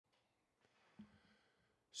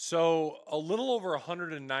So, a little over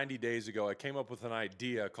 190 days ago, I came up with an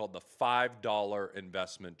idea called the $5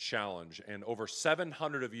 investment challenge. And over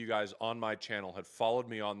 700 of you guys on my channel had followed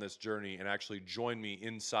me on this journey and actually joined me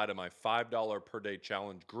inside of my $5 per day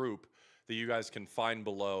challenge group that you guys can find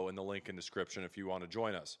below in the link in description if you want to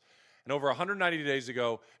join us. And over 190 days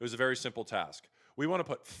ago, it was a very simple task. We want to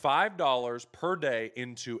put $5 per day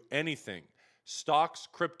into anything. Stocks,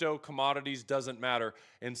 crypto, commodities, doesn't matter,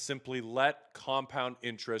 and simply let compound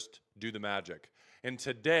interest do the magic. And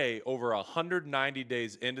today, over 190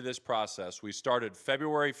 days into this process, we started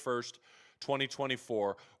February 1st,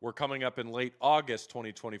 2024. We're coming up in late August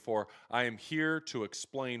 2024. I am here to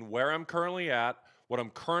explain where I'm currently at, what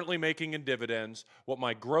I'm currently making in dividends, what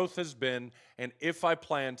my growth has been, and if I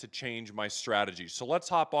plan to change my strategy. So let's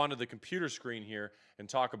hop onto the computer screen here and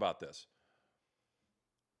talk about this.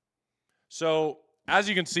 So as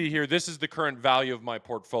you can see here, this is the current value of my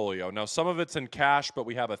portfolio. Now, some of it's in cash, but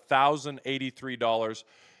we have $1,083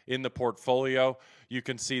 in the portfolio. You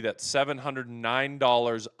can see that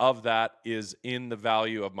 $709 of that is in the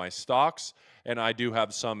value of my stocks, and I do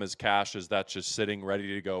have some as cash, as that's just sitting ready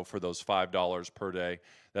to go for those $5 per day.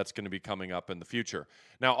 That's going to be coming up in the future.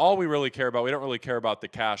 Now, all we really care about, we don't really care about the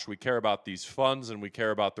cash. We care about these funds, and we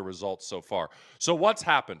care about the results so far. So what's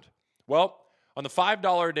happened? Well, on the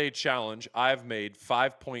 $5 a day challenge, I've made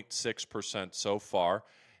 5.6% so far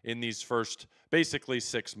in these first basically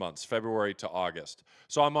 6 months, February to August.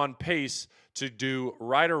 So I'm on pace to do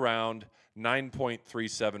right around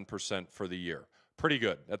 9.37% for the year. Pretty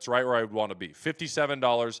good. That's right where I would want to be.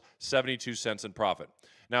 $57.72 in profit.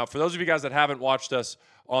 Now, for those of you guys that haven't watched us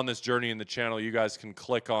on this journey in the channel, you guys can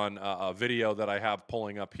click on a video that I have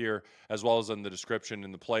pulling up here, as well as in the description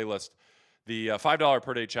in the playlist. The $5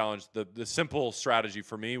 per day challenge, the simple strategy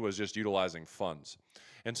for me was just utilizing funds.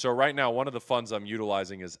 And so right now, one of the funds I'm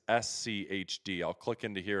utilizing is SCHD. I'll click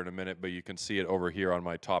into here in a minute, but you can see it over here on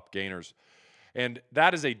my top gainers. And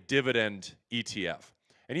that is a dividend ETF.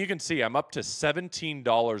 And you can see I'm up to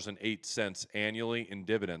 $17.08 annually in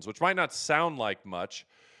dividends, which might not sound like much,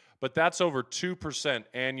 but that's over 2%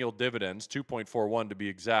 annual dividends, 2.41 to be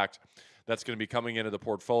exact. That's going to be coming into the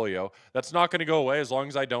portfolio. That's not going to go away as long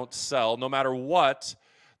as I don't sell, no matter what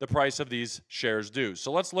the price of these shares do.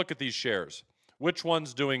 So let's look at these shares. Which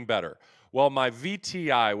one's doing better? Well, my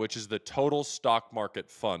VTI, which is the total stock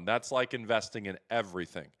market fund, that's like investing in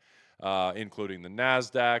everything, including the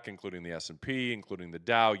NASDAQ, including the S&P, including the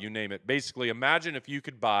Dow, you name it. Basically, imagine if you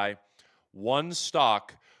could buy one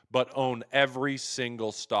stock but own every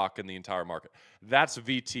single stock in the entire market. That's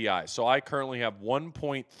VTI. So I currently have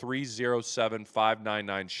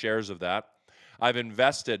 1.307599 shares of that. I've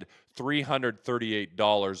invested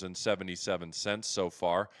 $338.77 so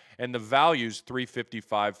far, and the value's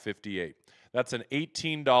 $355.58. That's an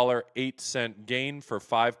 $18.08 gain for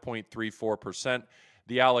 5.34%.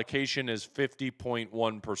 The allocation is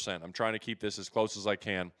 50.1%. I'm trying to keep this as close as I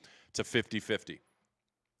can to 50-50.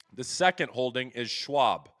 The second holding is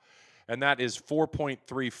Schwab, and that is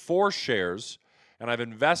 4.34 shares, and I've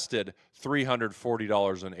invested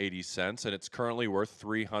 $340.80, and it's currently worth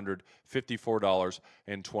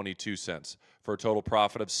 $354.22 for a total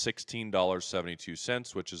profit of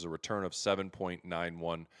 $16.72, which is a return of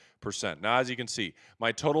 7.91%. Now, as you can see,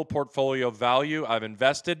 my total portfolio value I've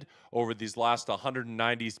invested over these last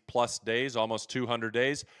 190 plus days, almost 200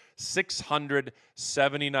 days,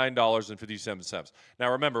 $679.57.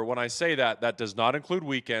 Now, remember, when I say that, that does not include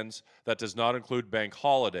weekends. That does not include bank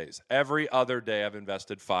holidays. Every other day I've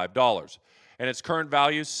invested $5. And its current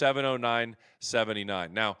value is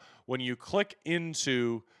 $709.79. Now, when you click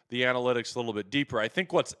into the analytics a little bit deeper, I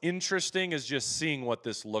think what's interesting is just seeing what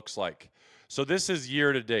this looks like. So this is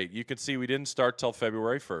year to date. You can see we didn't start till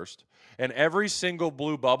February 1st. And every single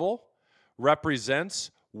blue bubble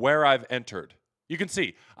represents where I've entered. You can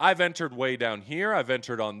see I've entered way down here. I've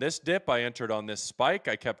entered on this dip. I entered on this spike.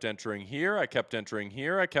 I kept entering here. I kept entering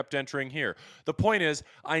here. I kept entering here. The point is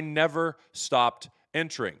I never stopped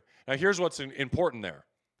entering. Now, here's what's important there.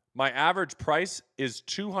 My average price is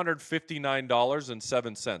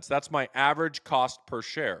 $259.07. That's my average cost per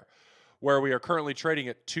share, where we are currently trading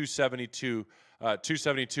at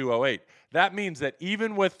 272.08. That means that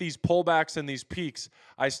even with these pullbacks and these peaks,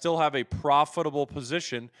 I still have a profitable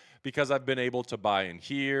position because I've been able to buy in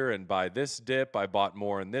here and buy this dip. I bought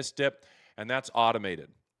more in this dip, and that's automated.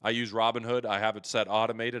 I use Robinhood. I have it set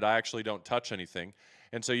automated. I actually don't touch anything.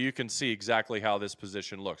 And so you can see exactly how this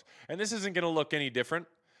position looks. And this isn't going to look any different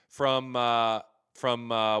from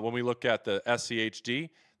when we look at the SCHD.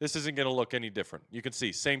 This isn't going to look any different. You can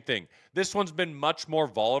see, same thing. This one's been much more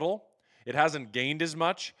volatile. It hasn't gained as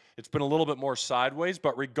much. It's been a little bit more sideways,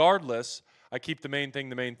 but regardless, I keep the main thing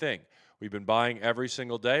the main thing. We've been buying every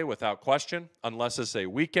single day without question, unless it's a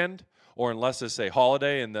weekend or unless it's a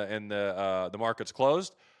holiday and the market's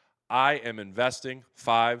closed. I am investing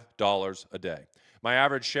 $5 a day. My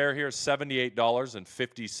average share here is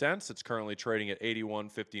 $78.50. It's currently trading at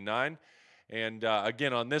 $81.59. And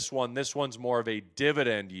again, on this one's more of a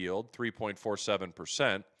dividend yield,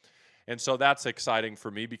 3.47%. And so that's exciting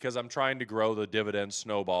for me because I'm trying to grow the dividend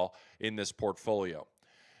snowball in this portfolio.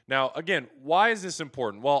 Now, again, why is this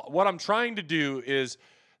important? Well, what I'm trying to do is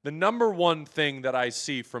the number one thing that I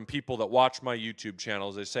see from people that watch my YouTube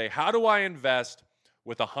channels, they say, how do I invest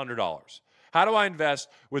with $100? How do I invest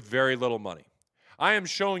with very little money? I am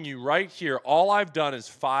showing you right here, all I've done is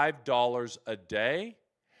 $5 a day.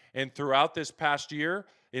 And throughout this past year,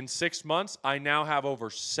 in 6 months, I now have over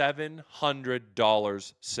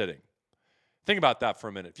 $700 sitting. Think about that for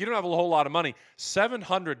a minute. If you don't have a whole lot of money,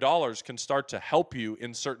 $700 can start to help you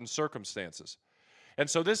in certain circumstances. And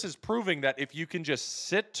so this is proving that if you can just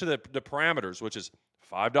sit to the parameters, which is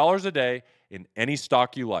 $5 a day in any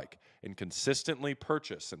stock you like, and consistently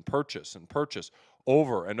purchase and purchase and purchase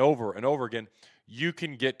over and over and over again, you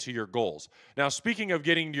can get to your goals. Now, speaking of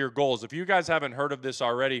getting to your goals, if you guys haven't heard of this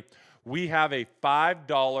already, we have a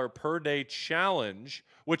 $5 per day challenge,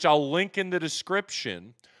 which I'll link in the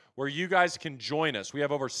description, where you guys can join us. We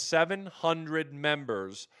have over 700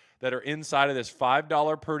 members that are inside of this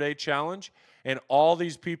 $5 per day challenge, and all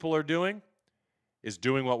these people are doing is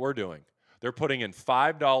doing what we're doing. They're putting in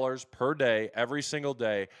 $5 per day every single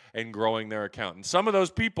day and growing their account. And some of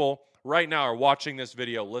those people right now are watching this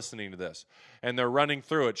video, listening to this, and they're running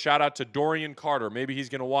through it. Shout out to Dorian Carter. Maybe he's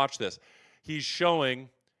going to watch this. He's showing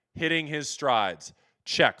hitting his strides.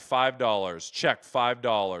 Check, $5. Check, $5.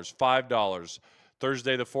 $5.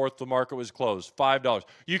 Thursday the 4th, the market was closed, $5.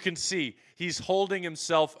 You can see he's holding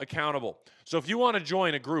himself accountable. So if you want to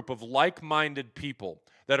join a group of like-minded people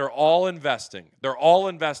that are all investing, they're all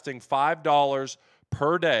investing $5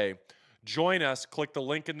 per day, join us. Click the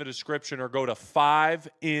link in the description or go to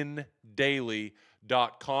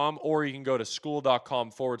 5indaily.com, or you can go to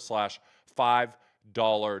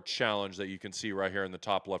school.com/$5 challenge that you can see right here in the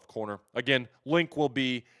top left corner. Again, link will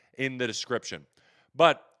be in the description.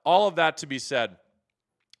 But all of that to be said,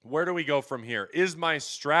 where do we go from here? Is my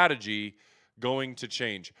strategy going to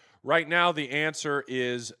change? Right now, the answer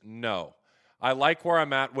is no. I like where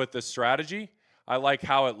I'm at with the strategy. I like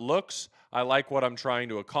how it looks. I like what I'm trying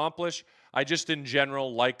to accomplish. I just, in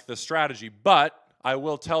general, like the strategy. But I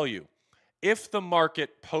will tell you, if the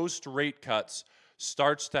market post-rate cuts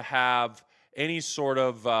starts to have any sort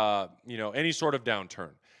of downturn,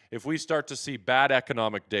 if we start to see bad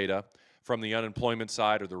economic data from the unemployment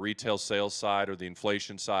side or the retail sales side or the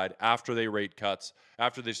inflation side after they rate cuts,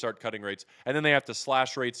 after they start cutting rates, and then they have to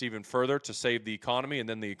slash rates even further to save the economy, and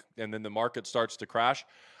then the market starts to crash,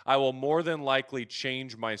 I will more than likely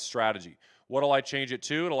change my strategy. What will I change it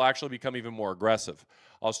to? It'll actually become even more aggressive.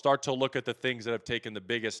 I'll start to look at the things that have taken the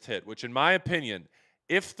biggest hit, which in my opinion,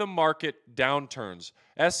 if the market downturns,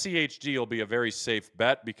 SCHD will be a very safe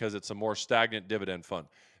bet because it's a more stagnant dividend fund.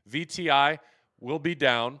 VTI will be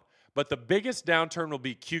down, but the biggest downturn will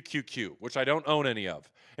be QQQ, which I don't own any of.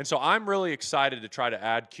 And so I'm really excited to try to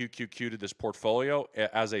add QQQ to this portfolio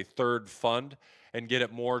as a third fund and get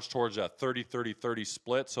it more towards a 30-30-30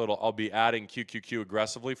 split. So I'll be adding QQQ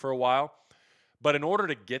aggressively for a while. But in order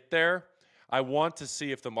to get there, I want to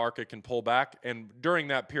see if the market can pull back. And during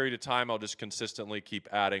that period of time, I'll just consistently keep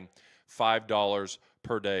adding $5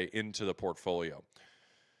 per day into the portfolio.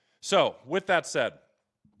 So with that said,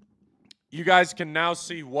 you guys can now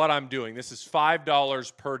see what I'm doing. This is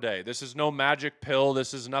 $5 per day. This is no magic pill.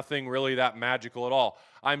 This is nothing really that magical at all.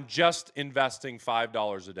 I'm just investing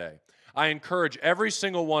 $5 a day. I encourage every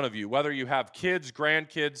single one of you, whether you have kids,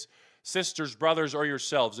 grandkids, sisters, brothers, or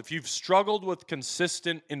yourselves, if you've struggled with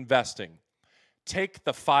consistent investing, take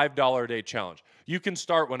the $5 a day challenge. You can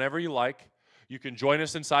start whenever you like. You can join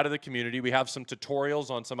us inside of the community. We have some tutorials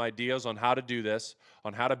on some ideas on how to do this,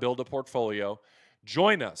 on how to build a portfolio.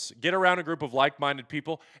 Join us. Get around a group of like-minded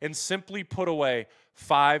people and simply put away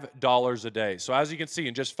 $5 a day. So as you can see,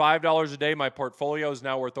 in just $5 a day, my portfolio is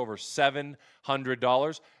now worth over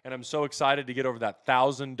 $700, and I'm so excited to get over that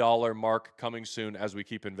 $1,000 mark coming soon as we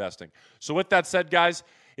keep investing. So with that said, guys,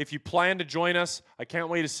 if you plan to join us, I can't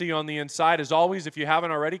wait to see you on the inside. As always, if you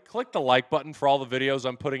haven't already, click the like button for all the videos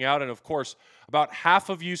I'm putting out. And of course, about half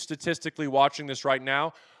of you statistically watching this right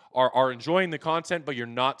now are enjoying the content, but you're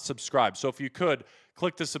not subscribed. So if you could,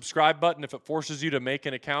 click the subscribe button. If it forces you to make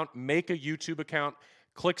an account, make a YouTube account,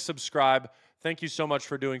 click subscribe. Thank you so much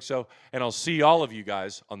for doing so, and I'll see all of you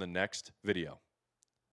guys on the next video.